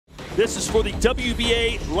This is for the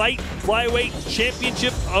WBA Light Flyweight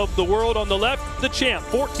Championship of the World. On the left, the champ,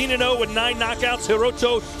 14-0 with 9 knockouts,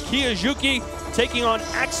 Hiroto Kyoguchi, taking on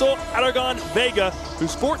Axel Aragon Vega,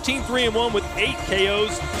 who's 14-3-1 with 8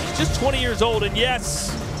 KOs. He's just 20 years old, and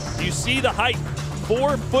yes, you see the height,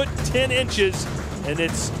 4 foot 10 inches, and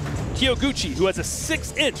it's Kyoguchi who has a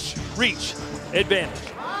 6-inch reach advantage.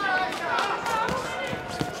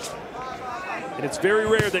 And it's very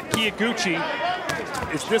rare that Kyoguchi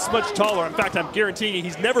is this much taller. In fact, I'm guaranteeing you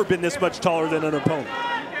he's never been this much taller than an opponent.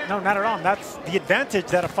 No, not at all. That's the advantage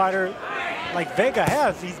that a fighter like Vega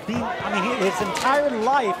has. He's been, his entire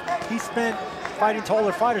life he spent fighting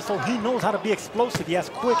taller fighters, so he knows how to be explosive. He has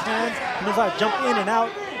quick hands, he knows how to jump in and out.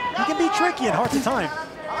 He can be tricky and hard to time.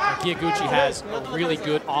 Kyoguchi has a really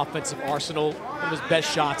good offensive arsenal. One of his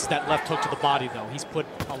best shots, that left hook to the body, though. He's put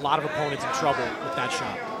a lot of opponents in trouble with that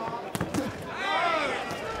shot.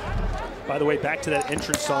 By the way, back to that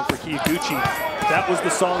entrance song for Kyoguchi. That was the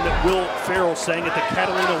song that Will Ferrell sang at the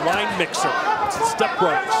Catalina Wine Mixer. It's the Step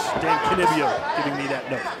Brothers. Dan Canibio giving me that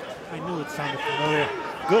note. I knew it sounded familiar.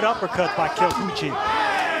 Good uppercut by Kyoguchi.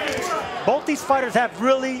 Both these fighters have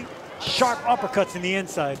really sharp uppercuts in the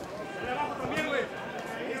inside.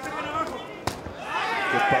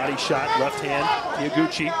 Good body shot, left hand,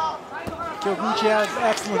 Kyoguchi. Kyoguchi has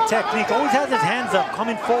excellent technique. Always has his hands up,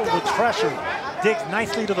 coming forward with pressure. Digs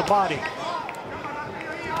nicely to the body.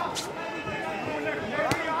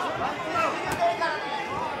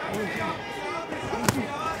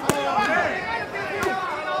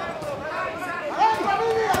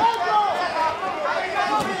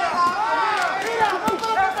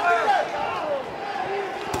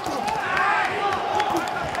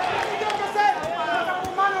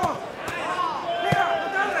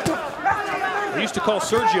 They used to call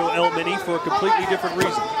Sergio El Mini for a completely different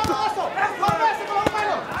reason.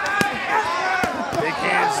 Big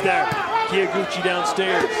hands there. Kyoguchi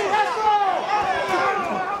downstairs.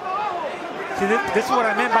 See, this is what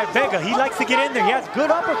I meant by Vega. He likes to get in there. He has good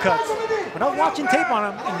uppercuts. When I was watching tape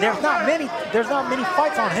on him, and there's not many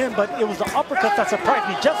fights on him, but it was the uppercuts that surprised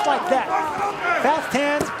me, just like that. Fast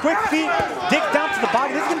hands, quick feet, dig down to the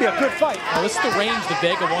body. This is gonna be a good fight. Well, this is the range that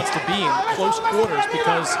Vega wants to be in, close quarters,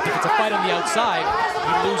 because if it's a fight on the outside,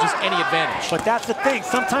 he loses any advantage. But that's the thing.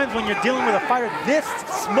 Sometimes when you're dealing with a fighter this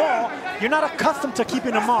small, you're not accustomed to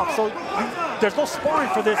keeping him off. So there's no sparring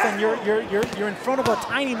for this, and you're in front of a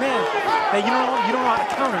tiny man that you don't know how to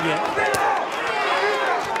counter yet.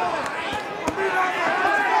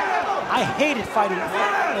 I hated fighting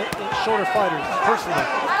shorter fighters, personally.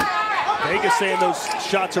 Vega saying those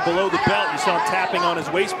shots are below the belt. You saw him tapping on his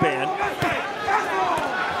waistband.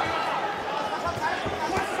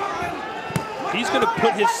 He's going to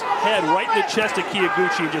put his head right in the chest of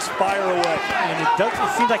Kyoguchi and just fire away. And it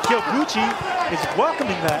seems like Kyoguchi is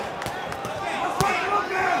welcoming that.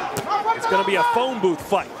 It's going to be a phone booth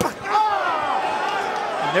fight.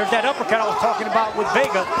 And there's that uppercut I was talking about with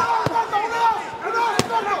Vega.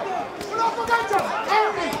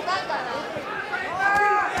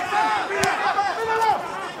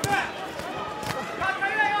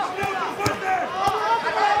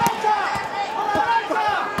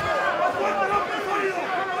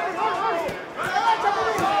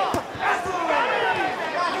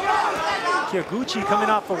 Kyoguchi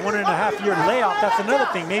coming off a 1.5-year layoff. That's another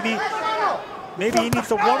thing. Maybe he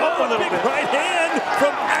needs to warm up a little bit. Right hand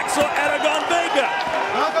from Axel Aragon Vega.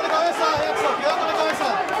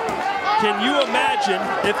 Can you imagine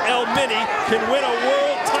if El Mini can win a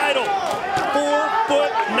world title? 4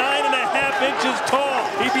 foot 9.5 inches tall.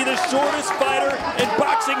 He'd be the shortest fighter in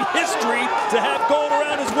boxing history to have gold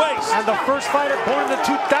around his waist. And the first fighter born in the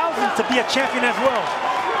 2000s to be a champion as well.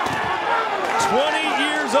 20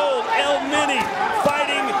 years old, El Mini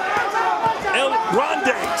fighting El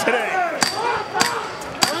Grande today.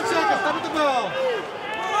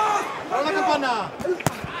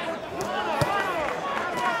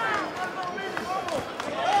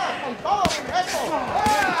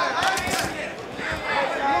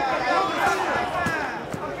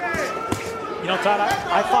 You know, Todd,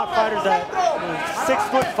 I fought fighters that were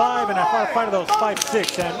 6'5", and I fought a fighter that was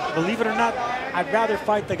 5'6", and believe it or not, I'd rather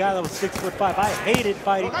fight the guy that was 6'5". I hated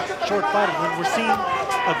fighting short fighters, and we're seeing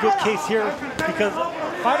a good case here because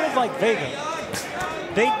fighters like Vega,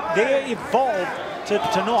 they evolved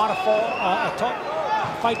to know how to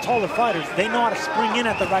fight taller fighters. They know how to spring in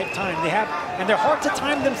at the right time. And they're hard to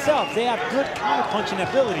time themselves. They have good counter-punching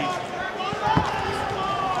abilities.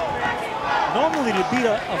 Normally, to beat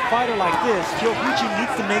a fighter like this, Kyoguchi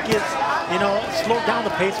needs to make it, slow down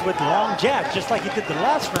the pace with long jabs, just like he did the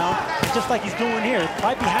last round, just like he's doing here.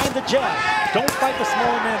 Fight behind the jab. Don't fight the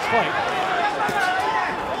smaller man's fight.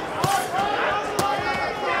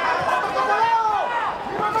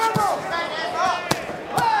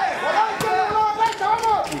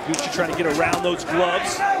 trying to get around those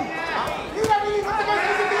gloves.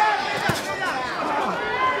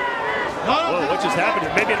 Whoa, what just happened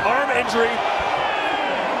here? Maybe an arm injury.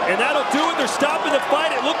 And that'll do it. They're stopping the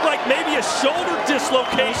fight. It looked like maybe a shoulder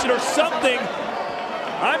dislocation or something.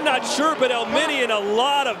 I'm not sure, but Elmini in a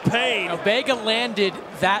lot of pain. Now, Vega landed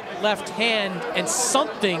that left hand, and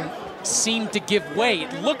something seemed to give way.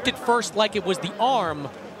 It looked at first like it was the arm.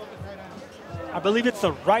 I believe it's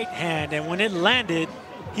the right hand, and when it landed,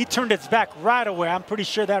 he turned its back right away. I'm pretty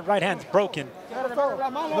sure that right hand's broken.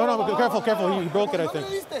 No, careful, careful. He broke it, I think.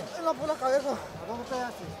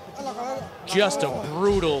 Just a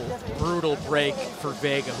brutal, brutal break for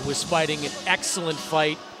Vega, who was fighting an excellent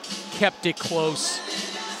fight, kept it close,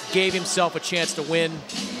 gave himself a chance to win.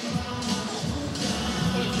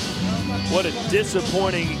 What a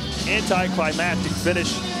disappointing, anticlimactic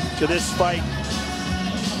finish to this fight.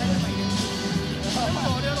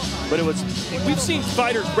 But it was, we've seen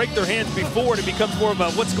fighters break their hands before, and it becomes more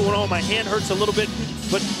about what's going on. My hand hurts a little bit,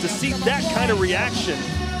 but to see that kind of reaction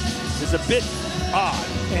is a bit odd.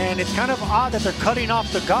 And it's kind of odd that they're cutting off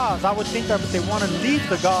the gauze. I would think that they want to leave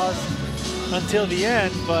the gauze until the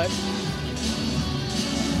end, but...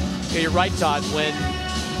 Yeah, you're right, Todd. When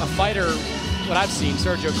a fighter, what I've seen,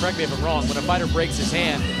 Sergio, correct me if I'm wrong, when a fighter breaks his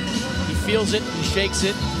hand, he feels it, he shakes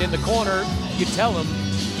it, and in the corner, you tell him,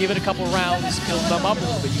 give it a couple rounds, he'll thumb up a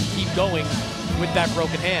little bit. You keep going with that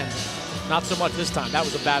broken hand. Not so much this time. That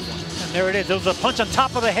was a bad one. And there it is. It was a punch on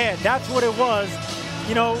top of the head. That's what it was.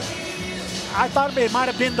 You know, I thought it might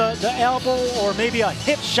have been the elbow or maybe a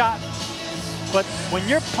hip shot. But when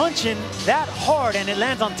you're punching that hard and it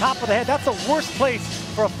lands on top of the head, that's the worst place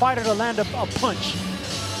for a fighter to land a punch.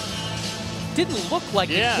 Didn't look like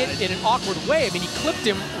it hit in an awkward way. I mean, he clipped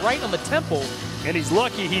him right on the temple. And he's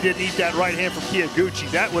lucky he didn't eat that right hand from Kyoguchi.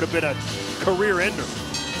 That would have been a career ender.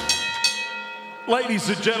 Ladies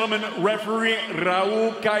and gentlemen, referee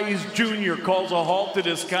Raul Caiz Jr. calls a halt to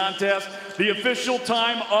this contest. The official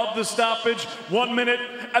time of the stoppage, 1 minute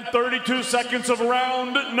and 32 seconds of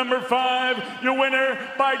round number 5. Your winner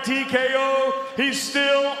by TKO. He's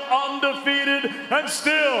still undefeated and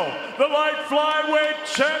still the light flyweight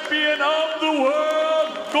champion of the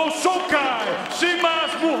world. Goshokai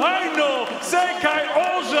Shimasu Muhaino Seikai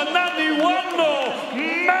Oja Naniwano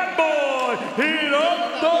Mambo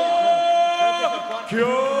Hiroto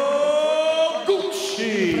Kyoguchi.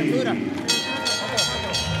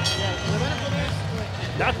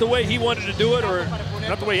 Not the way he wanted to do it, or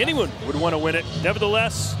not the way anyone would want to win it.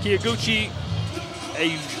 Nevertheless, Kyoguchi,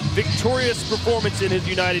 a victorious performance in his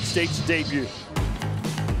United States debut.